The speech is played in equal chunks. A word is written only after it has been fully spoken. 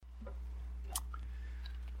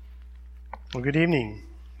Well, good evening.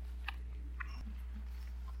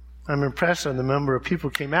 I'm impressed on the number of people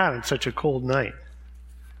who came out on such a cold night.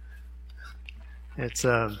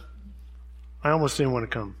 I almost didn't want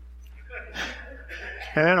to come.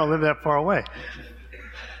 And I don't live that far away.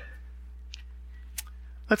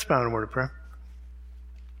 Let's bow in a word of prayer.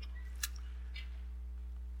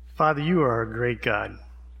 Father, you are a great God.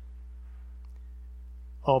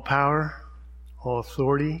 All power, all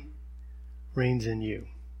authority reigns in you.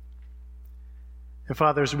 And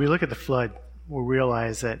Father, as we look at the flood, we'll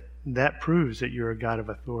realize that proves that you're a God of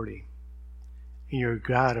authority. And you're a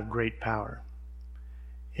God of great power.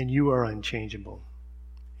 And you are unchangeable.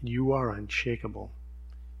 And you are unshakable.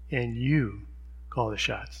 And you call the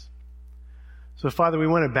shots. So Father, we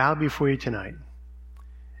want to bow before you tonight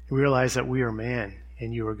and realize that we are man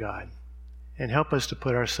and you are God. And help us to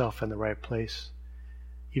put ourselves in the right place.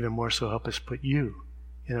 Even more so, help us put you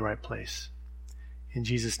in the right place. In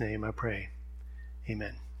Jesus' name I pray.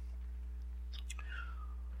 Amen.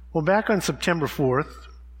 Well, back on September 4th,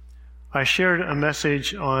 I shared a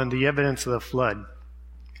message on the evidence of the flood.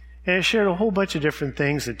 And it shared a whole bunch of different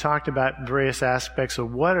things that talked about various aspects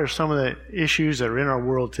of what are some of the issues that are in our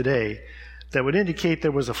world today that would indicate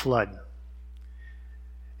there was a flood.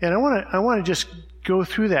 And I want to just go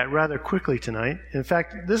through that rather quickly tonight. In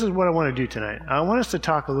fact, this is what I want to do tonight. I want us to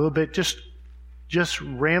talk a little bit, just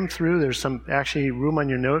ram through. There's some actually room on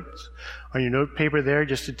your notes, on your note paper there,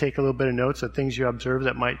 just to take a little bit of notes of things you observe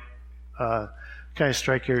that might kind of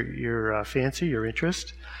strike your fancy, your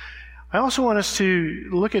interest. I also want us to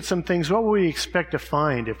look at some things. What would we expect to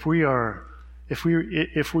find if we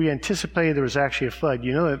anticipated there was actually a flood?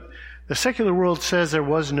 You know, the secular world says there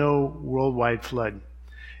was no worldwide flood.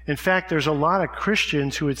 In fact, there's a lot of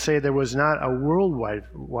Christians who would say there was not a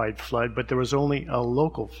worldwide flood, but there was only a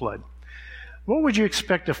local flood. What would you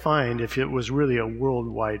expect to find if it was really a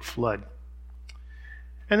worldwide flood?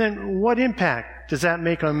 And then what impact does that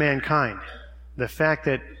make on mankind? The fact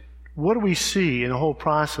that what do we see in the whole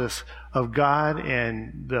process of God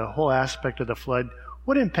and the whole aspect of the flood?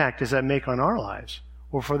 What impact does that make on our lives?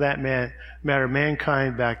 Or for that matter,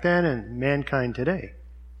 mankind back then and mankind today?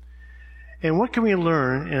 And what can we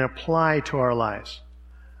learn and apply to our lives?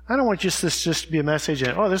 I don't want this just to be a message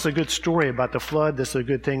and, this is a good story about the flood. This is a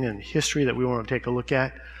good thing in history that we want to take a look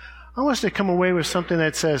at. I want us to come away with something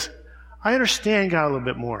that says, I understand God a little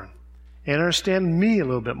bit more and understand me a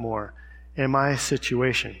little bit more in my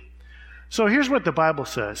situation. So here's what the Bible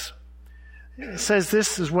says. It says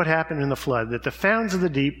this is what happened in the flood, that the fountains of the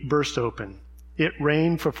deep burst open. It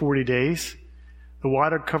rained for 40 days. The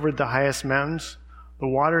water covered the highest mountains. The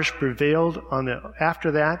waters prevailed after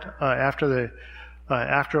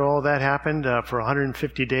all that happened for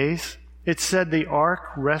 150 days. It said the ark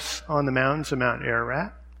rests on the mountains of Mount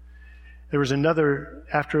Ararat. There was another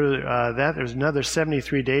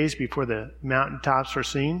 73 days before the mountaintops were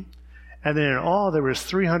seen. And then in all, there was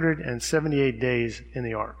 378 days in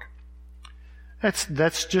the ark.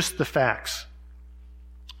 That's just the facts.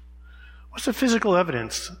 What's the physical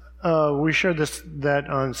evidence? We shared that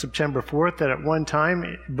on September 4th, that at one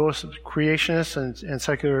time, both creationists and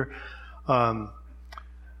secular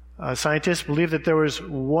scientists believed that there was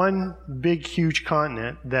one big, huge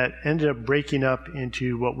continent that ended up breaking up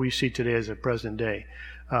into what we see today as a present day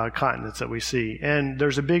continents that we see. And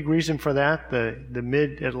there's a big reason for that. The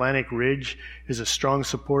mid-Atlantic ridge is a strong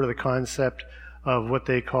support of the concept of what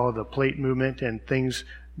they call the plate movement and things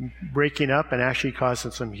breaking up and actually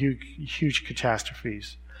causing some huge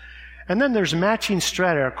catastrophes. And then there's matching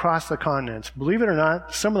strata across the continents. Believe it or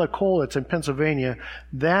not, some of the coal that's in Pennsylvania,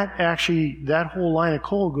 that whole line of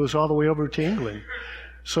coal goes all the way over to England.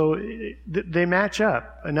 So they match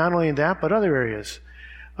up, and not only in that, but other areas.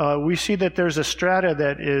 We see that there's a strata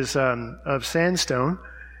that is of sandstone,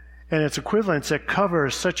 and its equivalents that cover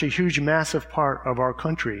such a huge, massive part of our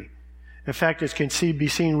country. In fact, it can be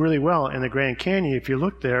seen really well in the Grand Canyon. If you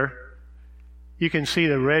look there, you can see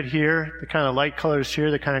the red here, the kind of light colors here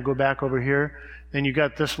that kind of go back over here. Then you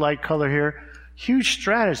got this light color here. Huge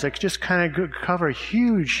stratas that just kind of cover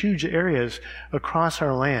huge areas across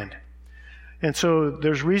our land. And so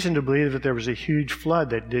there's reason to believe that there was a huge flood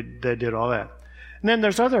that did all that. And then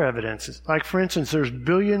there's other evidences. Like, for instance, there's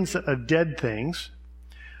billions of dead things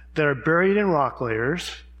that are buried in rock layers,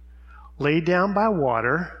 laid down by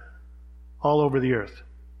water, all over the earth.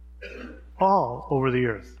 All over the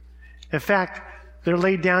earth. In fact, they're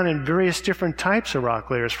laid down in various different types of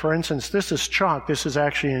rock layers. For instance, this is chalk. This is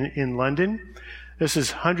actually in London. This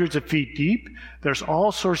is hundreds of feet deep. There's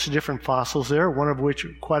all sorts of different fossils there, one of which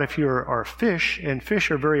quite a few are fish, and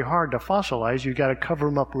fish are very hard to fossilize. You've got to cover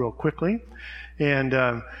them up real quickly. And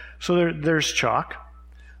so there's chalk.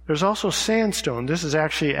 There's also sandstone. This is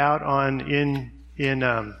actually out in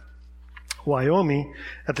Wyoming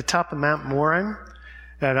at the top of Mount Moran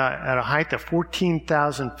at a height of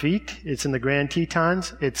 14,000 feet. It's in the Grand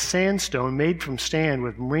Tetons. It's sandstone made from sand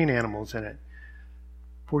with marine animals in it.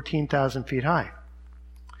 14,000 feet high.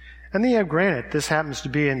 And then you have granite. This happens to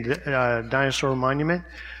be in a dinosaur monument.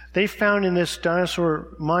 They found in this dinosaur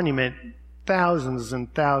monument thousands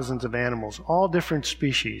and thousands of animals, all different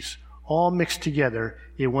species, all mixed together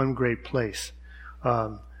in one great place.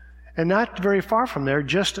 And not very far from there,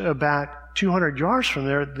 just about 200 yards from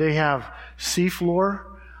there, they have seafloor,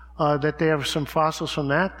 that they have some fossils from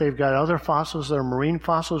that. They've got other fossils that are marine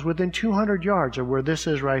fossils within 200 yards of where this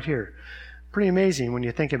is right here. Pretty amazing when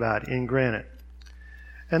you think about it in granite.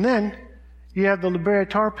 And then you have the La Brea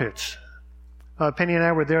tar pits. Penny and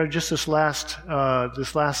I were there just this last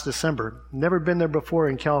December. Never been there before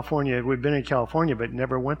in California. We've been in California, but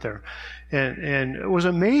never went there. And it was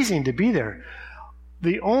amazing to be there.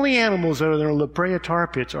 The only animals that are in the La Brea tar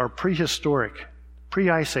pits are prehistoric,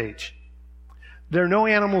 pre-Ice Age. There are no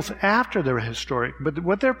animals after they're historic, but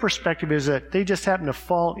what their perspective is that they just happen to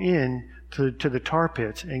fall in to the tar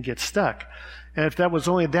pits and get stuck. And if that was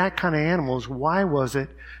only that kind of animals, why was it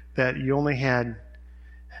that you only had...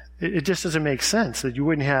 It just doesn't make sense that you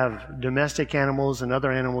wouldn't have domestic animals and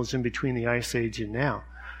other animals in between the Ice Age and now.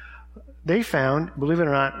 They found, believe it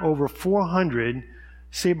or not, over 400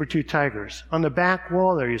 saber-toothed tigers. On the back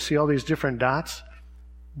wall there, you see all these different dots.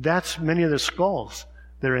 That's many of the skulls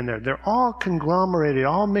that are in there. They're all conglomerated,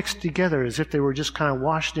 all mixed together as if they were just kind of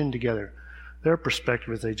washed in together. Their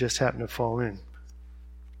perspective is they just happen to fall in.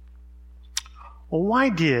 Well, why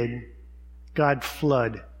did God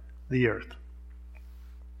flood the earth?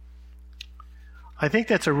 I think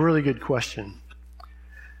that's a really good question.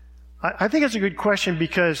 I think it's a good question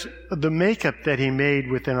because of the makeup that he made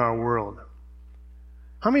within our world.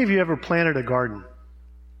 How many of you ever planted a garden?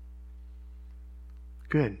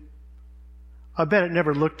 Good. I bet it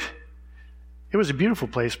never looked... It was a beautiful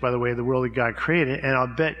place, by the way, the world that God created, and I'll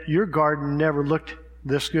bet your garden never looked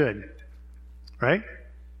this good. Right?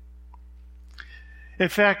 In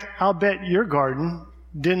fact, I'll bet your garden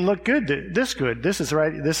didn't look good, this good. This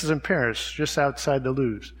is in Paris, just outside the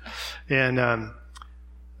Louvre. And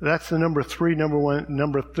that's the number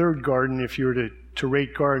third garden. If you were to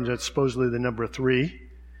rate gardens, that's supposedly the number 3.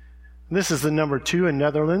 This is the number 2 in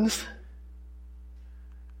Netherlands.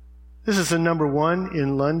 This is the number 1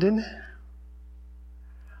 in London.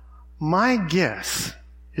 My guess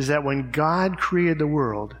is that when God created the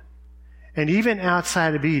world, and even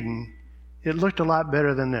outside of Eden, it looked a lot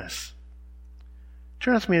better than this.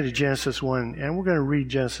 Turn with me to Genesis 1, and we're going to read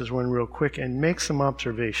Genesis 1 real quick and make some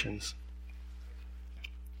observations.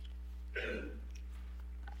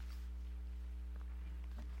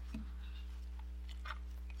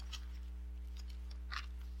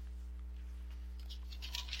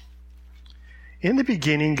 In the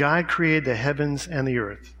beginning, God created the heavens and the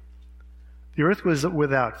earth. The earth was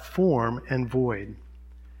without form and void,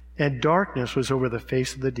 and darkness was over the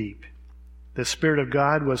face of the deep. The Spirit of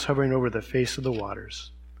God was hovering over the face of the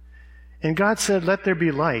waters. And God said, "Let there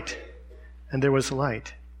be light." And there was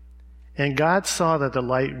light. And God saw that the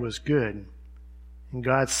light was good. And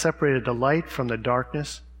God separated the light from the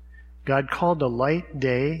darkness. God called the light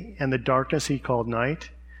day, and the darkness he called night.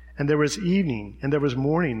 And there was evening, and there was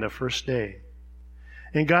morning the first day.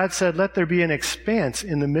 And God said, "Let there be an expanse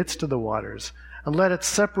in the midst of the waters, and let it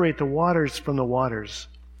separate the waters from the waters."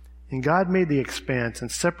 And God made the expanse and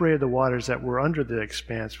separated the waters that were under the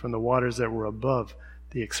expanse from the waters that were above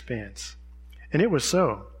the expanse. And it was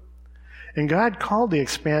so. And God called the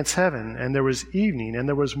expanse heaven, and there was evening, and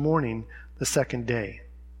there was morning the second day.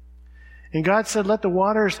 And God said, "Let the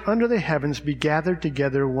waters under the heavens be gathered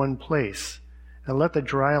together in one place, and let the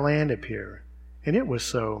dry land appear." And it was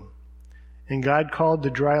so. And God called the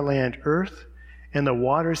dry land earth, and the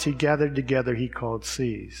waters he gathered together he called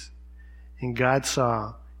seas. And God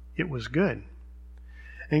saw it was good.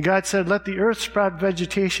 And God said, "Let the earth sprout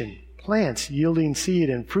vegetation, plants yielding seed,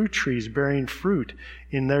 and fruit trees bearing fruit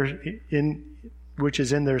which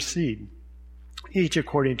is in their seed, each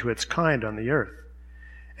according to its kind on the earth."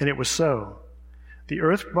 And it was so. The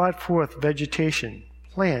earth brought forth vegetation,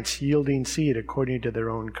 plants yielding seed according to their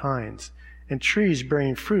own kinds, and trees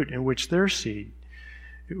bearing fruit in which is their seed,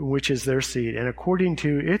 and according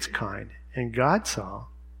to its kind. And God saw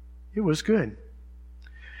it was good.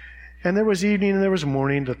 And there was evening and there was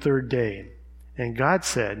morning the third day. And God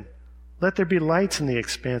said, "Let there be lights in the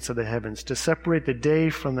expanse of the heavens to separate the day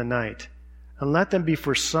from the night, and let them be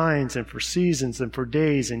for signs and for seasons and for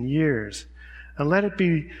days and years. And let it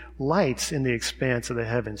be lights in the expanse of the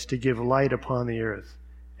heavens to give light upon the earth."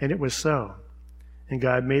 And it was so. And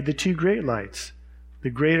God made the two great lights, the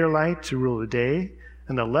greater light to rule the day,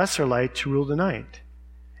 and the lesser light to rule the night,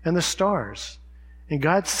 and the stars. And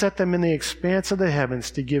God set them in the expanse of the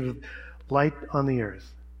heavens to give light on the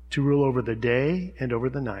earth, to rule over the day and over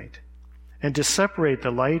the night, and to separate the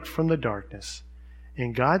light from the darkness.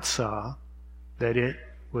 And God saw that it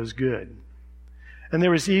was good. And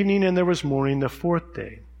there was evening and there was morning, the fourth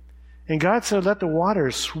day. And God said, let the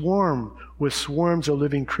waters swarm with swarms of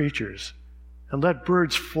living creatures, and let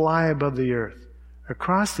birds fly above the earth,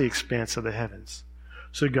 across the expanse of the heavens.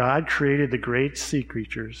 So God created the great sea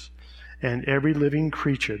creatures, and every living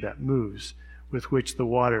creature that moves, with which the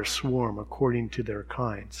waters swarm according to their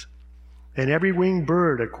kinds, and every winged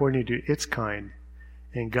bird according to its kind.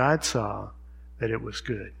 And God saw that it was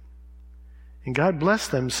good. And God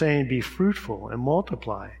blessed them, saying, be fruitful and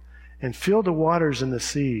multiply, and fill the waters and the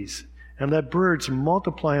seas, and let birds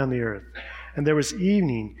multiply on the earth. And there was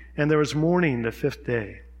evening, and there was morning the fifth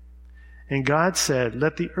day. And God said,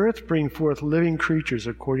 let the earth bring forth living creatures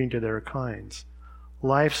according to their kinds,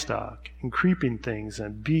 livestock, and creeping things,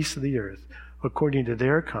 and beasts of the earth, according to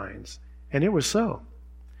their kinds. And it was so.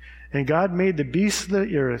 And God made the beasts of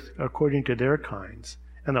the earth according to their kinds,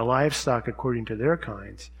 and the livestock according to their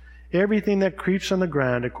kinds, everything that creeps on the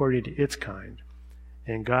ground according to its kind.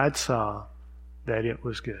 And God saw that it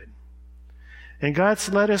was good. And God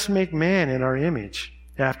said, let us make man in our image,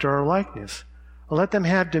 after our likeness. Let them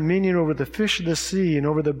have dominion over the fish of the sea, and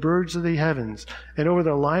over the birds of the heavens, and over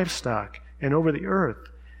the livestock, and over the earth,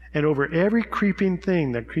 and over every creeping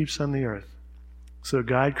thing that creeps on the earth. So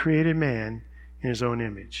God created man in his own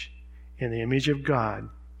image. In the image of God,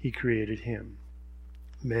 he created him.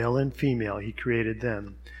 Male and female, he created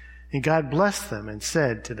them. And God blessed them and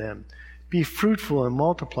said to them, be fruitful and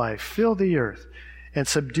multiply, fill the earth, and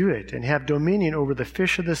subdue it, and have dominion over the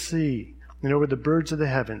fish of the sea, and over the birds of the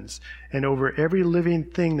heavens, and over every living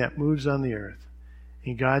thing that moves on the earth.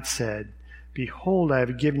 And God said, behold, I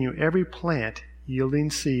have given you every plant yielding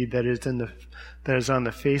seed that is on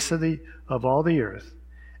the face of all the earth,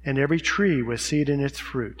 and every tree with seed in its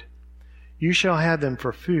fruit. You shall have them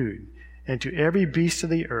for food, and to every beast of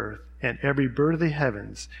the earth, and every bird of the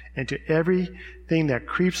heavens, and to everything that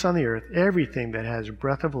creeps on the earth, everything that has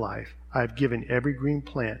breath of life, I have given every green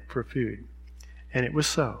plant for food. And it was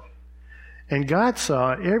so. And God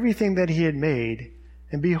saw everything that he had made,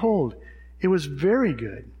 and behold, it was very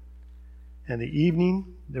good. And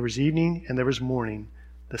there was evening, and there was morning,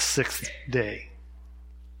 the sixth day.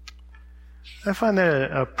 I find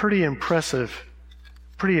that a pretty impressive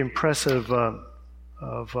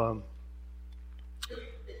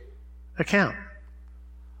account.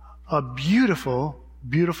 A beautiful,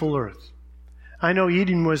 beautiful earth. I know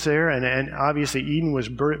Eden was there, and obviously Eden was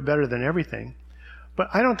better than everything, but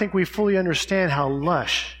I don't think we fully understand how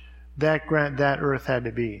lush that earth had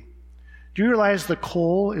to be. Do you realize the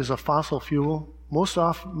coal is a fossil fuel? Most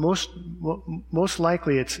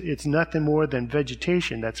likely it's nothing more than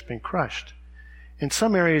vegetation that's been crushed. In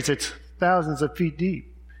some areas it's thousands of feet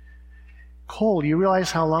deep. Coal, do you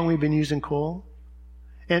realize how long we've been using coal?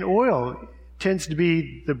 And oil tends to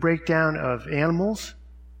be the breakdown of animals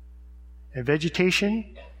and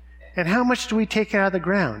vegetation. And how much do we take out of the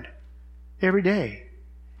ground every day?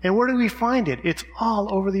 And where do we find it? It's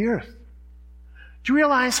all over the earth. Do you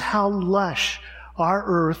realize how lush our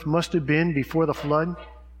earth must have been before the flood?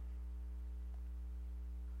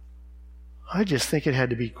 I just think it had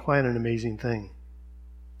to be quite an amazing thing.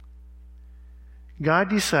 God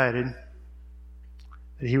decided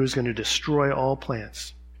that he was going to destroy all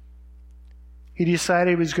plants. He decided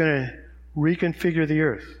he was going to reconfigure the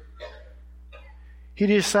earth. He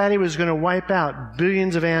decided he was going to wipe out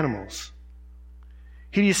billions of animals.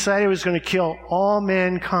 He decided he was going to kill all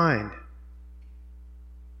mankind.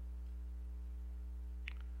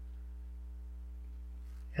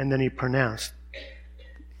 And then he pronounced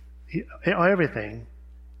everything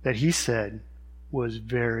that he said was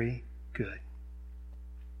very good.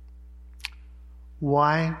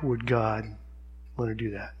 Why would God want to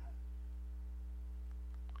do that?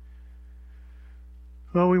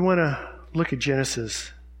 Well, we want to look at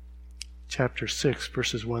Genesis chapter 6,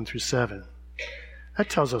 verses 1 through 7. That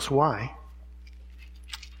tells us why.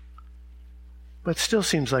 But still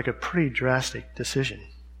seems like a pretty drastic decision.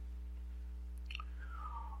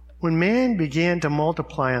 When man began to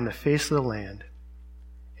multiply on the face of the land,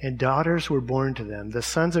 and daughters were born to them, the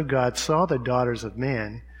sons of God saw the daughters of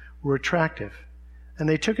man were attractive, and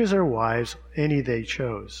they took as their wives any they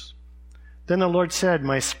chose. Then the Lord said,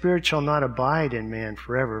 my spirit shall not abide in man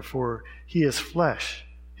forever, for he is flesh.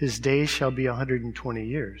 His days shall be 120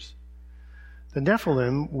 years. The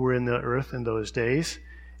Nephilim were in the earth in those days,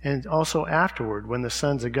 and also afterward, when the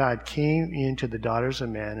sons of God came into the daughters of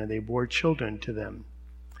man, and they bore children to them.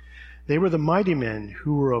 They were the mighty men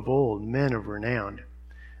who were of old, men of renown.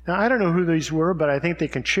 Now, I don't know who these were, but I think they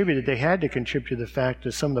contributed. They had to contribute to the fact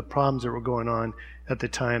of some of the problems that were going on at the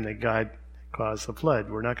time that God caused the flood.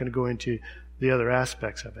 We're not going to go into the other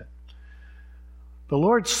aspects of it. The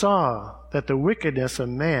Lord saw that the wickedness of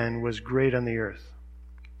man was great on the earth,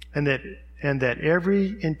 and that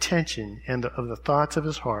every intention of the thoughts of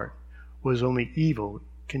his heart was only evil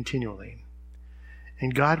continually.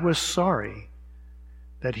 And God was sorry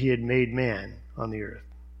that he had made man on the earth.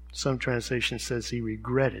 Some translation says he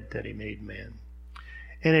regretted that he made man.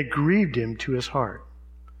 And it grieved him to his heart.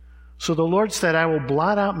 So the Lord said, I will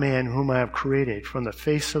blot out man whom I have created from the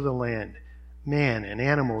face of the land, man and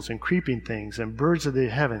animals and creeping things and birds of the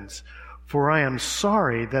heavens, for I am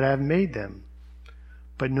sorry that I have made them.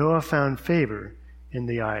 But Noah found favor in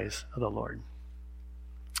the eyes of the Lord.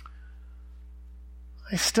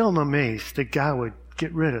 I still am amazed that God would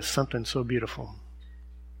get rid of something so beautiful.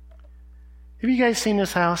 Have you guys seen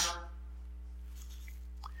this house?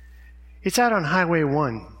 It's out on Highway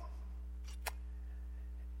 1.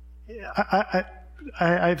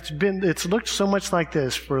 It's looked so much like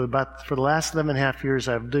this for the last 11.5 years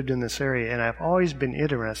I've lived in this area, and I've always been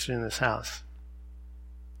interested in this house.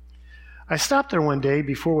 I stopped there one day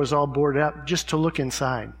before it was all boarded up just to look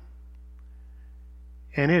inside.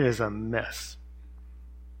 And it is a mess.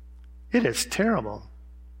 It is terrible.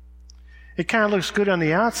 It kind of looks good on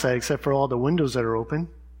the outside except for all the windows that are open.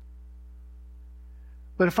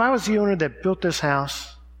 But if I was the owner that built this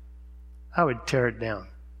house, I would tear it down.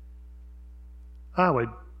 I would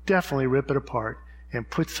definitely rip it apart and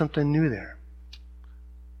put something new there.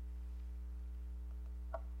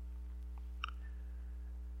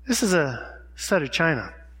 This is a set of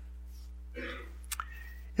china.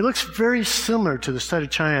 It looks very similar to the set of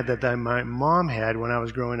china that my mom had when I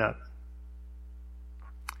was growing up.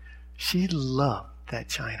 She loved that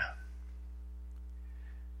china.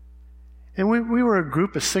 And we were a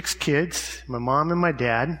group of 6 kids, my mom and my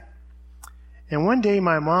dad. And one day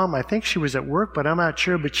my mom, I think she was at work, but I'm not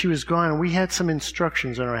sure, but she was gone, and we had some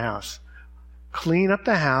instructions in our house. Clean up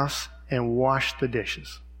the house and wash the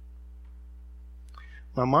dishes.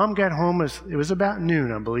 My mom got home, it was about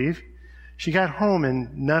noon, I believe. She got home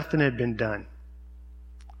and nothing had been done.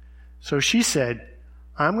 So she said,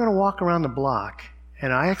 I'm going to walk around the block,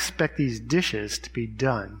 and I expect these dishes to be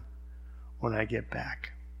done when I get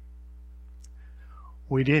back.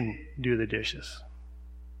 We didn't do the dishes.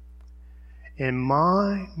 And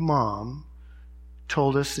my mom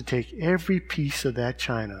told us to take every piece of that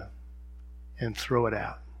china and throw it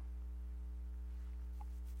out.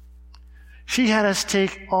 She had us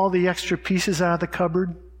take all the extra pieces out of the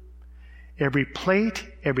cupboard, every plate,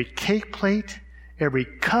 every cake plate, every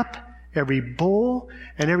cup, every bowl,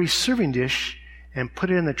 and every serving dish, and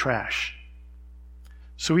put it in the trash.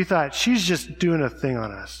 So we thought, she's just doing a thing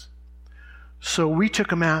on us. So we took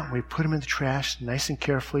them out, and we put them in the trash nice and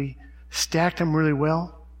carefully, stacked them really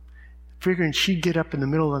well, figuring she'd get up in the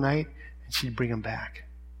middle of the night, and she'd bring them back.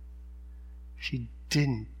 She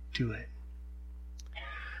didn't do it.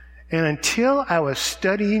 And until I was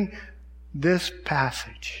studying this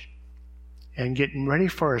passage and getting ready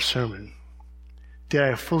for our sermon, did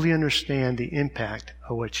I fully understand the impact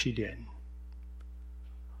of what she did.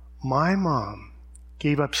 My mom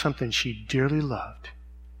gave up something she dearly loved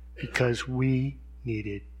because we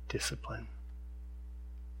needed discipline.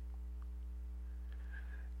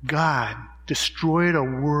 God destroyed a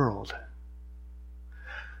world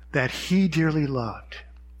that he dearly loved,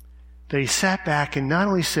 that he sat back and not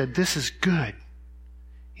only said, this is good.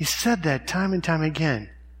 He said that time and time again.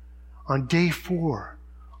 On day 4,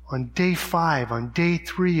 on day 5, on day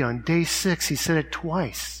 3, on day 6, he said it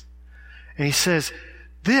twice. And he says,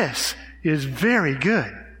 this is very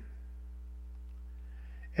good.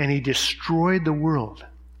 And he destroyed the world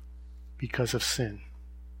because of sin.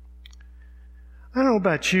 I don't know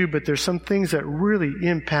about you, but there's some things that really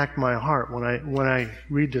impact my heart when I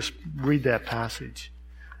read that passage.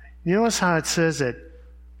 You notice how it says that,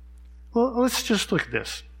 well, let's just look at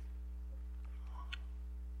this.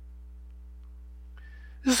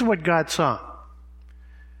 This is what God saw.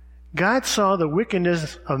 God saw the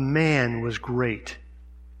wickedness of man was great.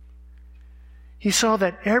 He saw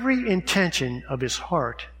that every intention of his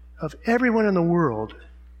heart, of everyone in the world,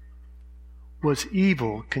 was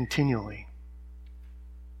evil continually.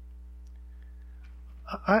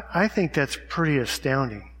 I think that's pretty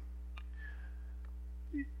astounding.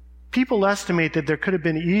 People estimate that there could have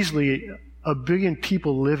been easily 1 billion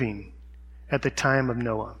people living at the time of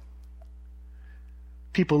Noah.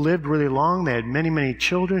 People lived really long. They had many, many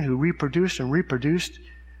children who reproduced and reproduced.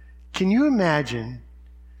 Can you imagine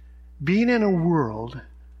being in a world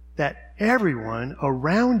that everyone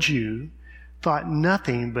around you thought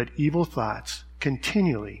nothing but evil thoughts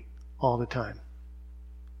continually all the time?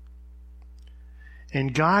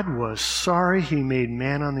 And God was sorry he made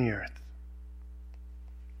man on the earth.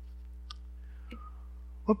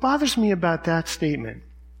 What bothers me about that statement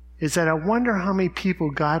is that I wonder how many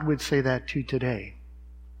people God would say that to today.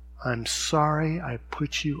 I'm sorry I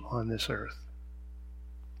put you on this earth.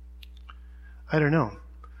 I don't know.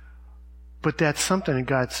 But that's something that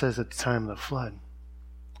God says at the time of the flood.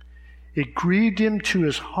 It grieved him to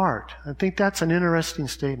his heart. I think that's an interesting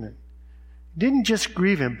statement. It didn't just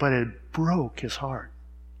grieve him, but it broke his heart.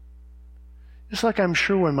 Just like I'm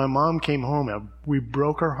sure when my mom came home, we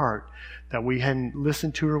broke her heart that we hadn't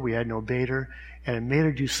listened to her, we hadn't obeyed her, and it made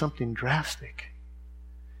her do something drastic.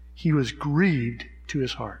 He was grieved to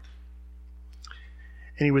his heart.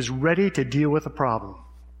 And he was ready to deal with the problem.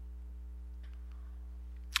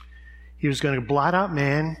 He was going to blot out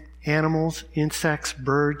man, animals, insects,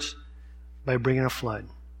 birds by bringing a flood.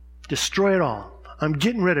 Destroy it all. I'm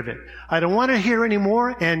getting rid of it. I don't want to hear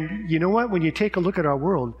anymore. And you know what? When you take a look at our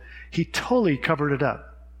world, he totally covered it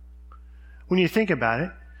up. When you think about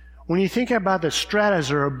it, when you think about the stratas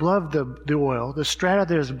that are above the oil, the strata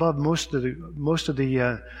that is above most of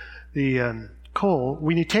the coal,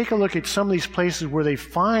 when you take a look at some of these places where they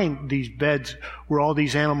find these beds where all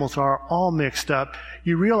these animals are all mixed up,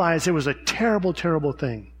 you realize it was a terrible, terrible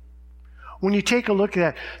thing. When you take a look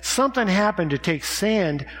at that, something happened to take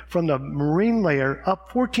sand from the marine layer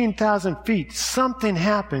up 14,000 feet. Something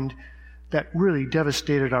happened that really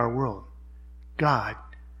devastated our world. God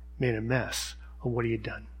made a mess of what he had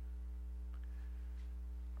done.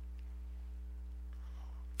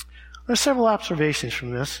 There are several observations from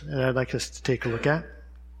this that I'd like us to take a look at.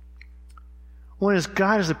 One is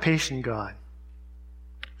God is a patient God.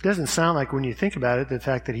 It doesn't sound like, when you think about it, the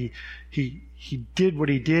fact that he did what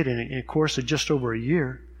he did in a course of just over a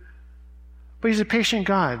year. But he's a patient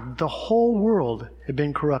God. The whole world had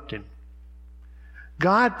been corrupted.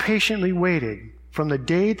 God patiently waited from the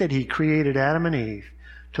day that he created Adam and Eve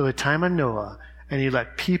till the time of Noah, and he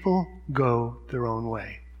let people go their own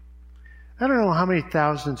way. I don't know how many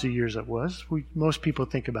thousands of years it was. Most people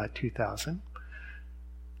think about 2,000.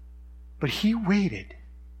 But he waited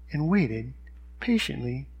and waited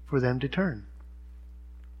patiently for them to turn.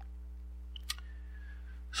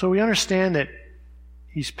 So we understand that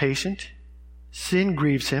he's patient. Sin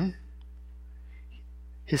grieves him.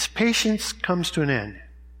 His patience comes to an end.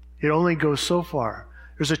 It only goes so far.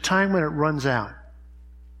 There's a time when it runs out.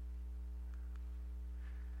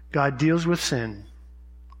 God deals with sin,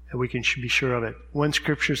 and we can be sure of it. One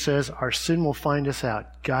scripture says, our sin will find us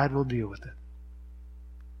out. God will deal with it.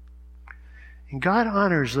 And God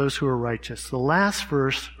honors those who are righteous. The last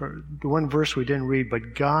verse, or the one verse we didn't read,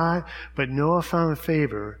 but Noah found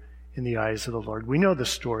favor in the eyes of the Lord. We know the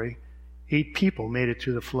story. 8 people made it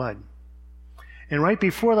through the flood. And right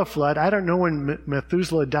before the flood, I don't know when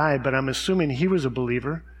Methuselah died, but I'm assuming he was a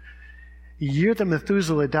believer. The year that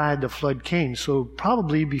Methuselah died, the flood came. So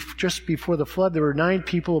probably just before the flood, there were 9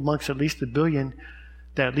 people amongst at least 1 billion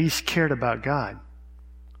that at least cared about God.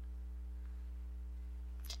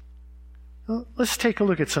 Well, let's take a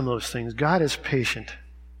look at some of those things. God is patient.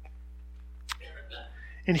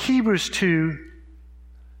 In Hebrews 2,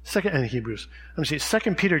 2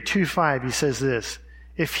 Peter 2:5, he says this,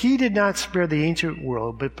 if he did not spare the ancient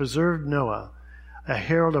world, but preserved Noah, a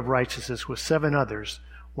herald of righteousness with 7 others,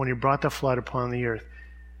 when he brought the flood upon the earth.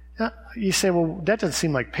 Now, you say, well, that doesn't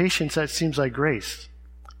seem like patience, that seems like grace.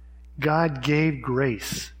 God gave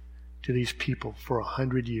grace to these people for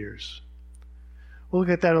 100 years. We'll look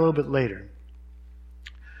at that a little bit later.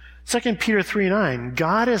 2 Peter 3:9,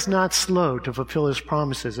 God is not slow to fulfill his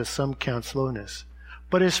promises, as some count slowness,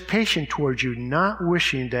 but is patient towards you, not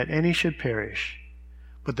wishing that any should perish,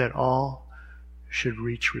 but that all should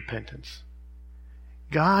reach repentance.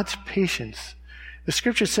 God's patience. The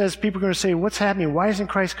scripture says people are going to say, what's happening? Why isn't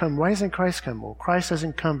Christ come? Why isn't Christ come? Well, Christ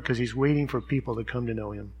hasn't come because he's waiting for people to come to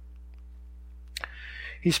know him.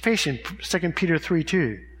 He's patient. 2 Peter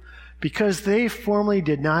 3:2. Because they formerly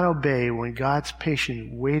did not obey when God's patience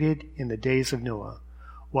waited in the days of Noah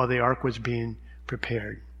while the ark was being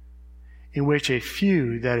prepared, in which a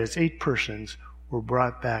few, that is 8 persons, were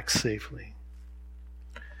brought back safely.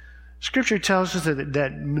 Scripture tells us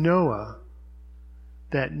that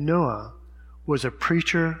Noah was a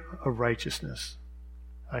preacher of righteousness,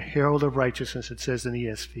 a herald of righteousness, it says in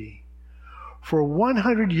ESV. For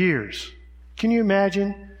 100 years, can you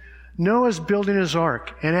imagine? Noah's building his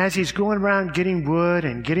ark, and as he's going around getting wood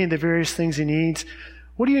and getting the various things he needs,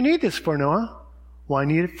 what do you need this for, Noah? Well, I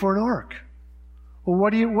need it for an ark. Well,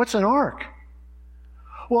 what's an ark?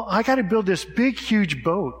 Well, I got to build this big, huge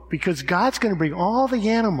boat because God's going to bring all the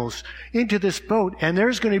animals into this boat, and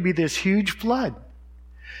there's going to be this huge flood.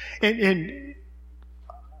 And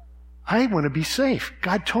I want to be safe.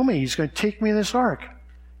 God told me He's going to take me in this ark.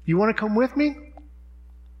 You want to come with me?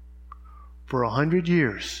 For 100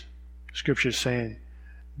 years, Scripture is saying,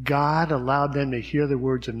 God allowed them to hear the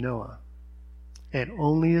words of Noah, and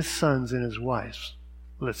only his sons and his wives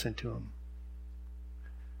listened to him.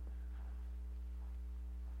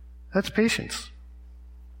 That's patience.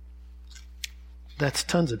 That's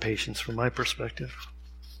tons of patience from my perspective.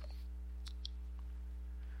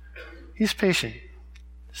 He's patient.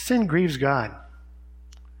 Sin grieves God.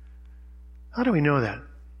 How do we know that?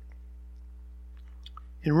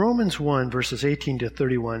 In Romans 1, verses 18 to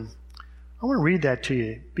 31, I want to read that to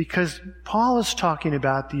you because Paul is talking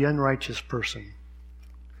about the unrighteous person.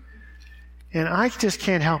 And I just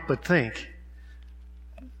can't help but think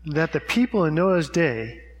that the people in Noah's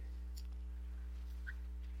day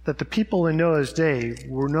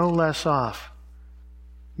were no less off,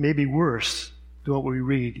 maybe worse, than what we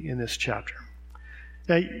read in this chapter.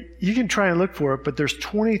 Now, you can try and look for it, but there's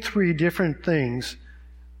 23 different things,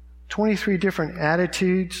 23 different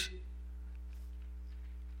attitudes,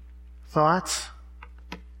 thoughts,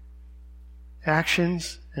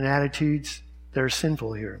 actions, and attitudes that are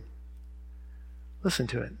sinful here. Listen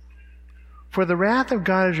to it. For the wrath of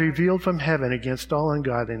God is revealed from heaven against all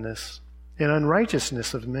ungodliness and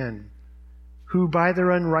unrighteousness of men, who by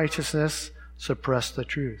their unrighteousness suppress the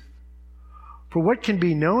truth. For what can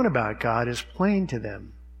be known about God is plain to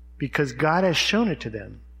them, because God has shown it to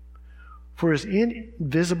them. For his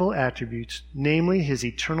invisible attributes, namely his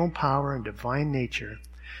eternal power and divine nature,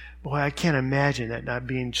 boy, I can't imagine that not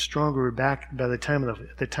being stronger back by the time of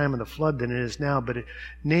the flood than it is now, but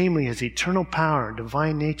namely his eternal power and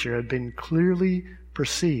divine nature have been clearly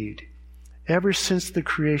perceived ever since the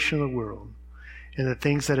creation of the world and the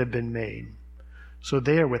things that have been made. So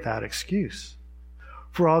they are without excuse.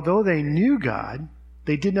 For although they knew God,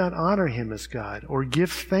 they did not honor him as God or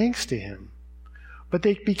give thanks to him. But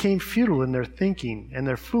they became futile in their thinking, and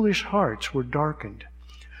their foolish hearts were darkened.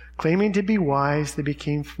 Claiming to be wise, they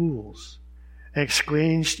became fools, and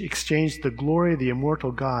exchanged the glory of the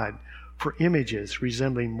immortal God for images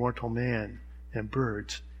resembling mortal man, and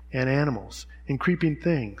birds, and animals, and creeping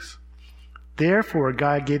things. Therefore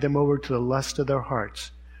God gave them over to the lust of their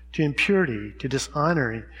hearts, to impurity, to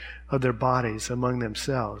dishonoring of their bodies among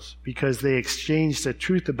themselves, because they exchanged the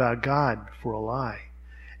truth about God for a lie,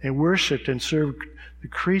 and worshipped and served the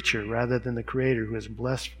creature rather than the Creator, who is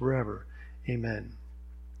blessed forever. Amen.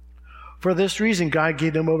 For this reason, God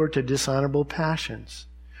gave them over to dishonorable passions.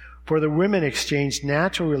 For the women exchanged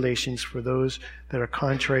natural relations for those that are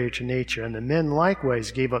contrary to nature, and the men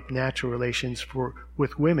likewise gave up natural relations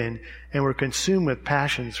with women and were consumed with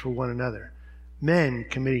passions for one another. Men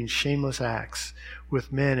committing shameless acts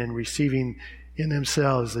with men and receiving in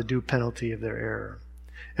themselves the due penalty of their error.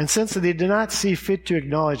 And since they did not see fit to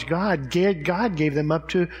acknowledge God, God gave them up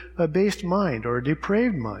to a based mind or a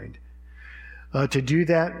depraved mind to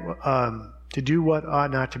do what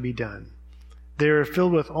ought not to be done. They are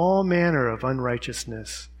filled with all manner of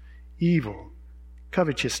unrighteousness, evil,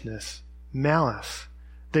 covetousness, malice.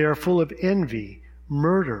 They are full of envy,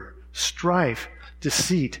 murder, strife,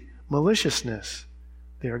 deceit, maliciousness.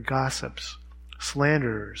 They are gossips,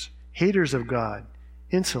 slanderers, haters of God,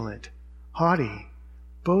 insolent, haughty,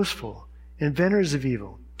 boastful, inventors of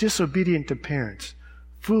evil, disobedient to parents,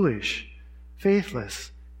 foolish,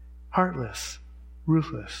 faithless, heartless,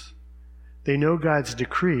 ruthless. They know God's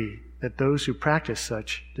decree that those who practice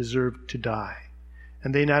such deserve to die.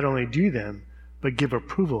 And they not only do them, but give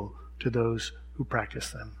approval to those who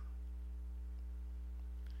practice them.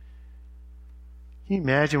 Can you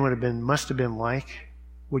imagine what it must have been like,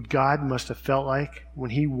 what God must have felt like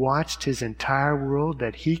when he watched his entire world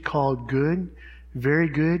that he called good, very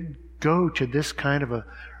good, go to this kind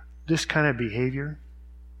of behavior?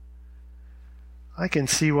 I can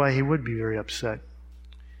see why he would be very upset.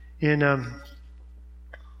 In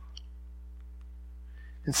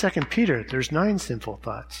 2 Peter, there's 9 sinful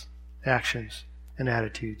thoughts, actions, and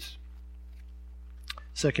attitudes.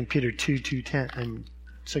 2 Peter 2:10 and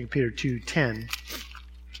 2 Peter 2:10.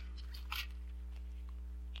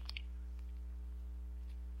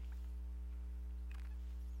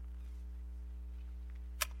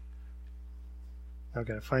 I've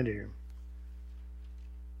got to find it here.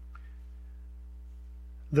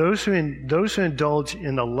 Those who indulge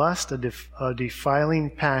in the lust of defiling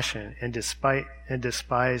passion and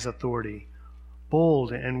despise authority,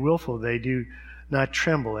 bold and willful, they do not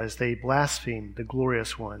tremble as they blaspheme the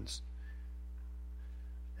glorious ones.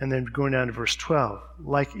 And then going down to verse 12,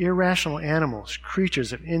 like irrational animals,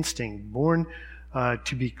 creatures of instinct, born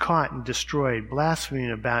to be caught and destroyed,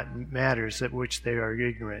 blaspheming about matters at which they are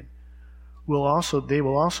ignorant, they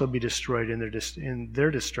will also be destroyed in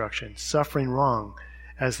their destruction, suffering wrong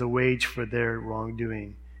as the wage for their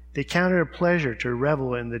wrongdoing. They count it a pleasure to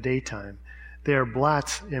revel in the daytime. They are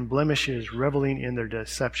blots and blemishes, reveling in their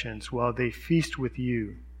deceptions, while they feast with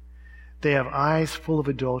you. They have eyes full of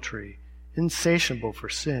adultery, insatiable for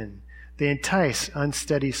sin. They entice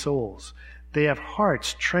unsteady souls. They have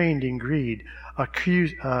hearts trained in greed,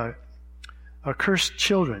 accursed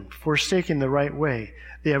children, forsaking the right way.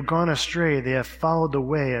 They have gone astray. They have followed the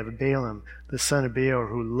way of Balaam, the son of Beor,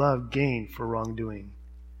 who loved gain for wrongdoing.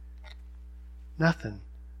 Nothing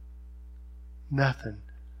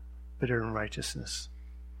but unrighteousness.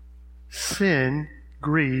 Sin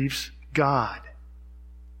grieves God.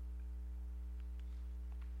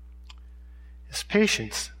 His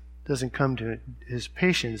patience doesn't come to it. His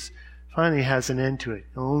patience finally has an end to it.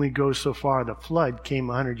 It only goes so far. The flood came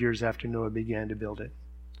 100 years after Noah began to build it.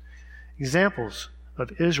 Examples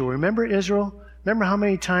of Israel. Remember Israel? Remember how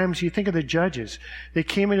many times you think of the judges? They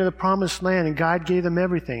came into the promised land and God gave them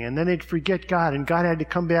everything. And then they'd forget God and God had to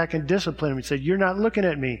come back and discipline them. He said, "You're not looking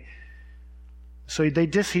at me." So he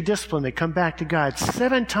disciplined. They come back to God.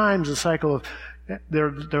 7 times the cycle of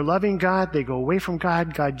they're loving God. They go away from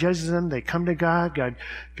God. God judges them. They come to God.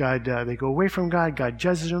 They go away from God. God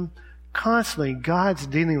judges them. Constantly, God's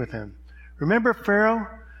dealing with them. Remember Pharaoh?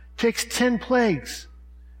 Takes 10 plagues.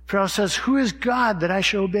 Pharaoh says, "Who is God that I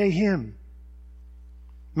shall obey him?"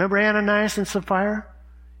 Remember Ananias and Sapphira?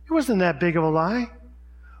 It wasn't that big of a lie.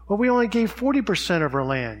 Well, we only gave 40% of our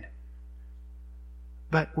land.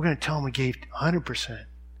 But we're going to tell them we gave 100%.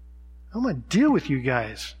 I'm going to deal with you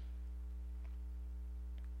guys.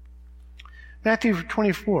 Matthew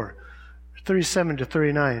 24, 37 to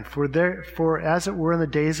 39. For as it were in the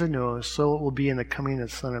days of Noah, so it will be in the coming of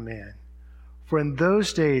the Son of Man. For in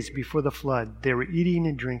those days before the flood, they were eating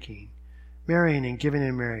and drinking, marrying and giving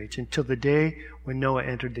in marriage, until the day when Noah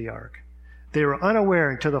entered the ark. They were unaware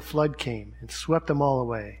until the flood came and swept them all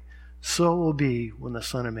away. So it will be when the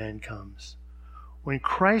Son of Man comes. When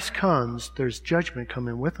Christ comes, there's judgment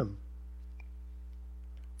coming with him.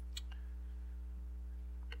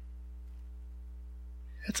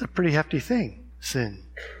 It's a pretty hefty thing, sin.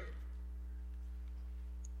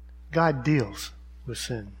 God deals with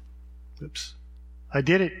sin. Oops. I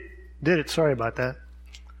did it. Sorry about that.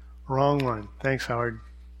 Wrong one. Thanks, Howard.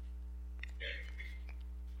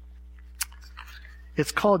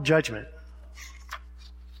 It's called judgment.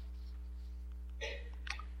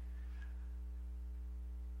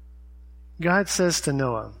 God says to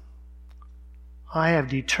Noah, "I have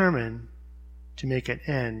determined to make an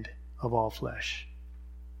end of all flesh."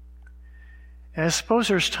 And I suppose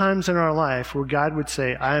there's times in our life where God would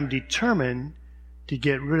say, "I am determined to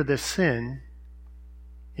get rid of this sin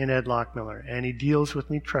in Ed Lockmiller." And he deals with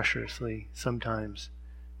me treacherously sometimes.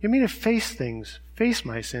 You mean to face things, face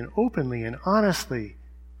my sin openly and honestly,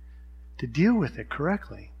 to deal with it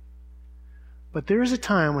correctly. But there is a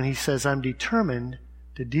time when he says, "I'm determined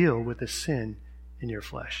to deal with the sin in your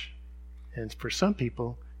flesh." And for some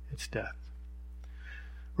people, it's death.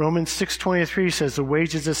 Romans 6:23 says the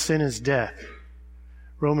wages of sin is death.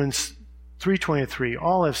 Romans 3:23,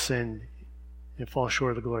 all have sinned and fall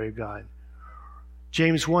short of the glory of God.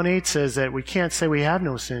 James 1:8 says that we can't say we have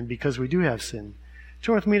no sin because we do have sin.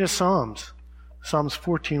 Turn with me to Psalms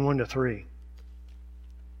 14, 1-3.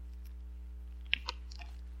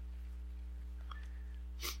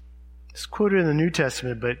 It's quoted in the New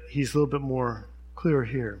Testament, but he's a little bit more clear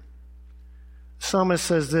here. The psalmist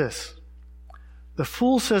says this: "The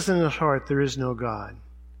fool says in his heart, there is no God.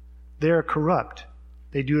 They are corrupt.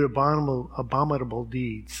 They do abominable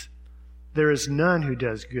deeds. There is none who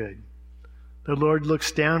does good. The Lord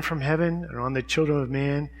looks down from heaven and on the children of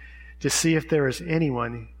man to see if there is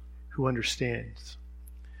anyone who understands,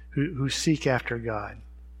 who seek after God.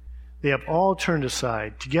 They have all turned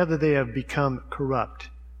aside. Together they have become corrupt.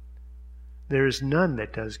 There is none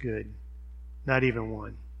that does good, not even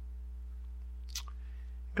one."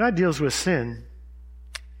 God deals with sin,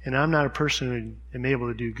 and I'm not a person who am able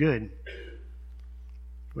to do good.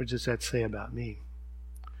 What does that say about me?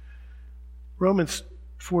 Romans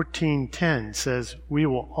 14:10 says, "We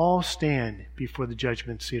will all stand before the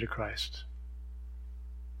judgment seat of Christ."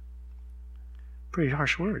 Pretty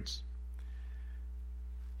harsh words.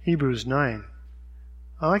 Hebrews 9.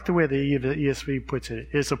 I like the way the ESV puts it.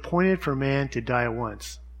 It is appointed for man to die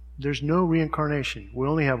once. There's no reincarnation. We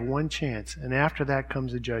only have one chance, and after that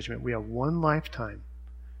comes the judgment. We have one lifetime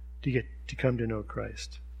to come to know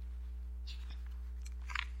Christ.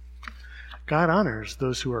 God honors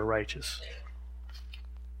those who are righteous.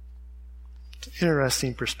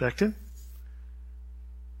 Interesting perspective.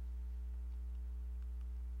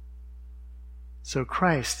 So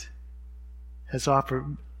Christ has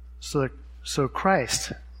offered, so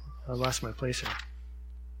Christ, I lost my place here.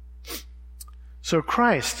 So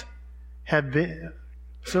Christ had been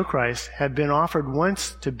offered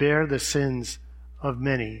once to bear the sins of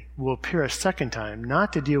many, will appear a second time,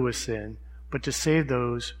 not to deal with sin, but to save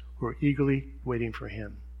those who are eagerly waiting for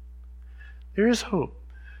him. There is hope.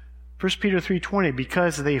 1 Peter 3:20,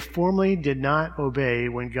 because they formerly did not obey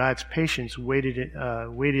when God's patience waited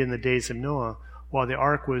in the days of Noah while the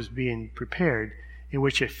ark was being prepared, in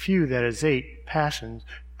which a few, that is 8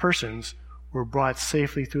 persons, were brought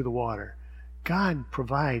safely through the water. God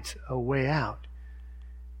provides a way out.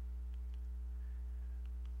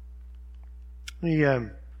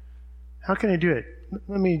 How can I do it?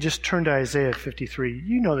 Let me just turn to Isaiah 53.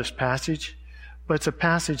 You know this passage, but it's a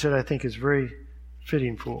passage that I think is very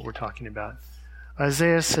fitting for what we're talking about.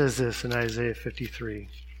 Isaiah says this in Isaiah 53,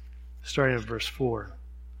 starting in verse 4.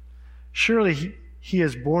 Surely he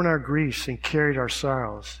has borne our griefs and carried our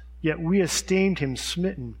sorrows, yet we esteemed him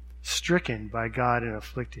smitten, stricken by God and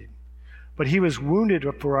afflicted. But he was wounded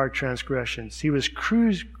for our transgressions. He was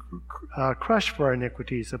crushed for our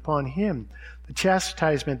iniquities. Upon him the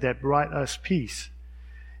chastisement that brought us peace,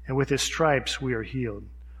 and with his stripes we are healed.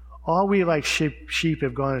 All we like sheep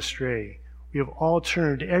have gone astray. We have all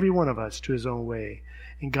turned, every one of us, to his own way,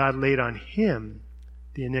 and God laid on him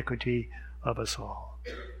the iniquity of us all.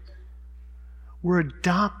 We're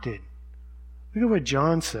adopted. Look at what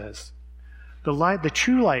John says. The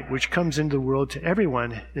true light which comes into the world to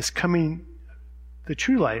everyone is coming. The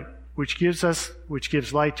true light which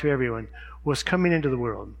gives light to everyone was coming into the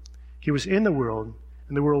world. He was in the world,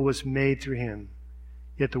 and the world was made through him.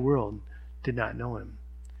 Yet the world did not know him.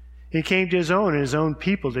 He came to his own, and his own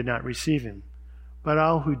people did not receive him. But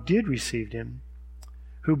all who did receive him,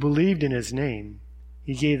 who believed in his name,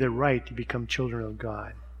 he gave the right to become children of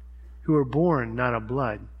God, who were born not of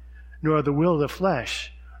blood, nor of the will of the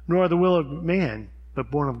flesh, nor of the will of man, but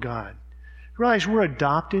born of God. You realize we're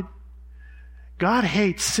adopted? God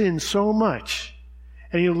hates sin so much,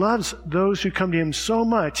 and he loves those who come to him so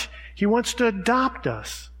much, he wants to adopt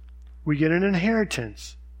us. We get an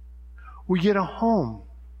inheritance. We get a home.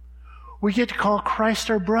 We get to call Christ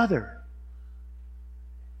our brother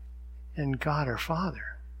and God our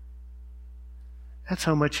Father. That's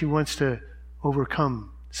how much he wants to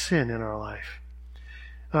overcome sin in our life.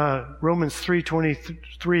 Romans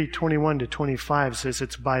 3:21-25 says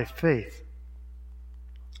it's by faith.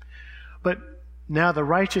 But now the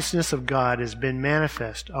righteousness of God has been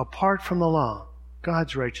manifest apart from the law,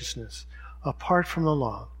 God's righteousness, apart from the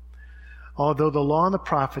law. Although the law and the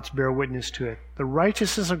prophets bear witness to it, the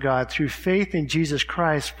righteousness of God through faith in Jesus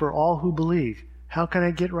Christ for all who believe. How can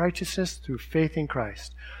I get righteousness? Through faith in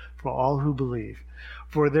Christ for all who believe.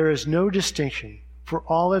 For there is no distinction, for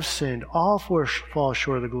all have sinned, all fall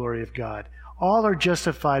short of the glory of God. All are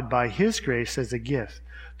justified by his grace as a gift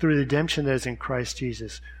through the redemption that is in Christ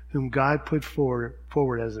Jesus, whom God put forward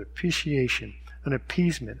as a propitiation, an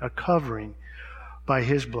appeasement, a covering by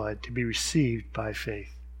his blood to be received by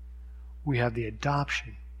faith. We have the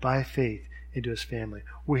adoption by faith into his family.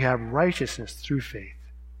 We have righteousness through faith.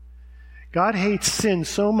 God hates sin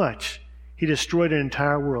so much, he destroyed an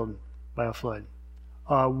entire world by a flood.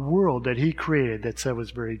 A world that he created that said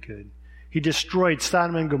was very good. He destroyed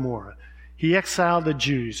Sodom and Gomorrah. He exiled the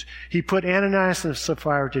Jews. He put Ananias and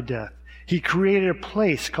Sapphira to death. He created a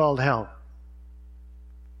place called hell.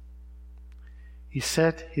 He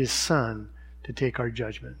sent his son to take our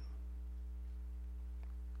judgment.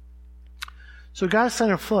 So God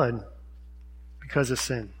sent a flood because of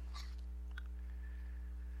sin.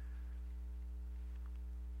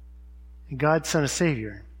 And God sent a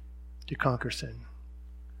Savior to conquer sin.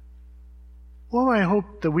 What would I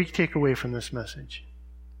hope that we take away from this message?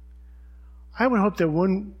 I would hope that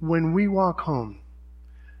when we walk home,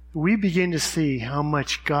 we begin to see how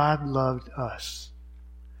much God loved us,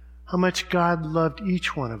 how much God loved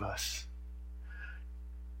each one of us,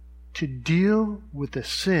 to deal with the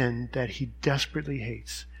sin that he desperately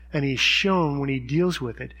hates. And he's shown when he deals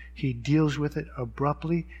with it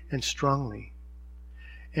abruptly and strongly.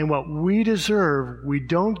 And what we deserve, we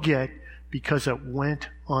don't get because it went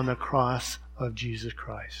on the cross of Jesus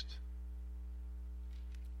Christ.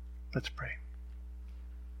 Let's pray.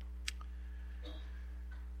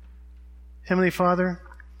 Heavenly Father,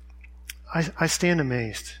 I stand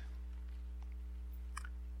amazed.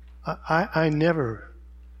 I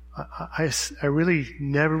really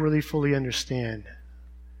never really fully understand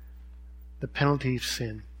the penalty of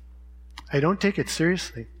sin. I don't take it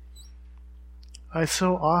seriously. I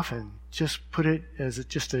so often just put it as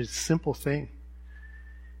just a simple thing.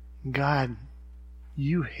 God,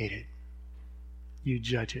 you hate it. You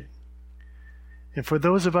judge it. And for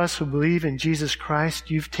those of us who believe in Jesus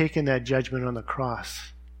Christ, you've taken that judgment on the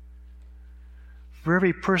cross. For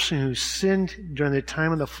every person who sinned during the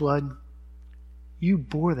time of the flood, you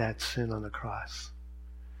bore that sin on the cross.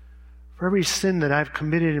 For every sin that I've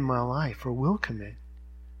committed in my life or will commit,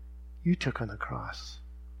 you took on the cross.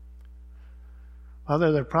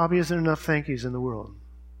 Father, there probably isn't enough thank yous in the world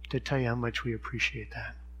to tell you how much we appreciate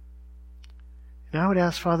that. And I would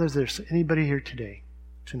ask, Father, if there's anybody here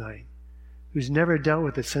tonight, who's never dealt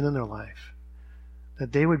with a sin in their life,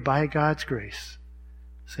 that they would, by God's grace,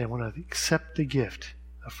 say, I want to accept the gift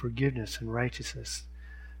of forgiveness and righteousness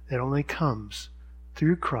that only comes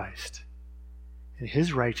through Christ. And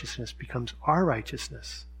his righteousness becomes our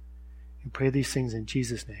righteousness. We pray these things in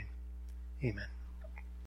Jesus' name. Amen.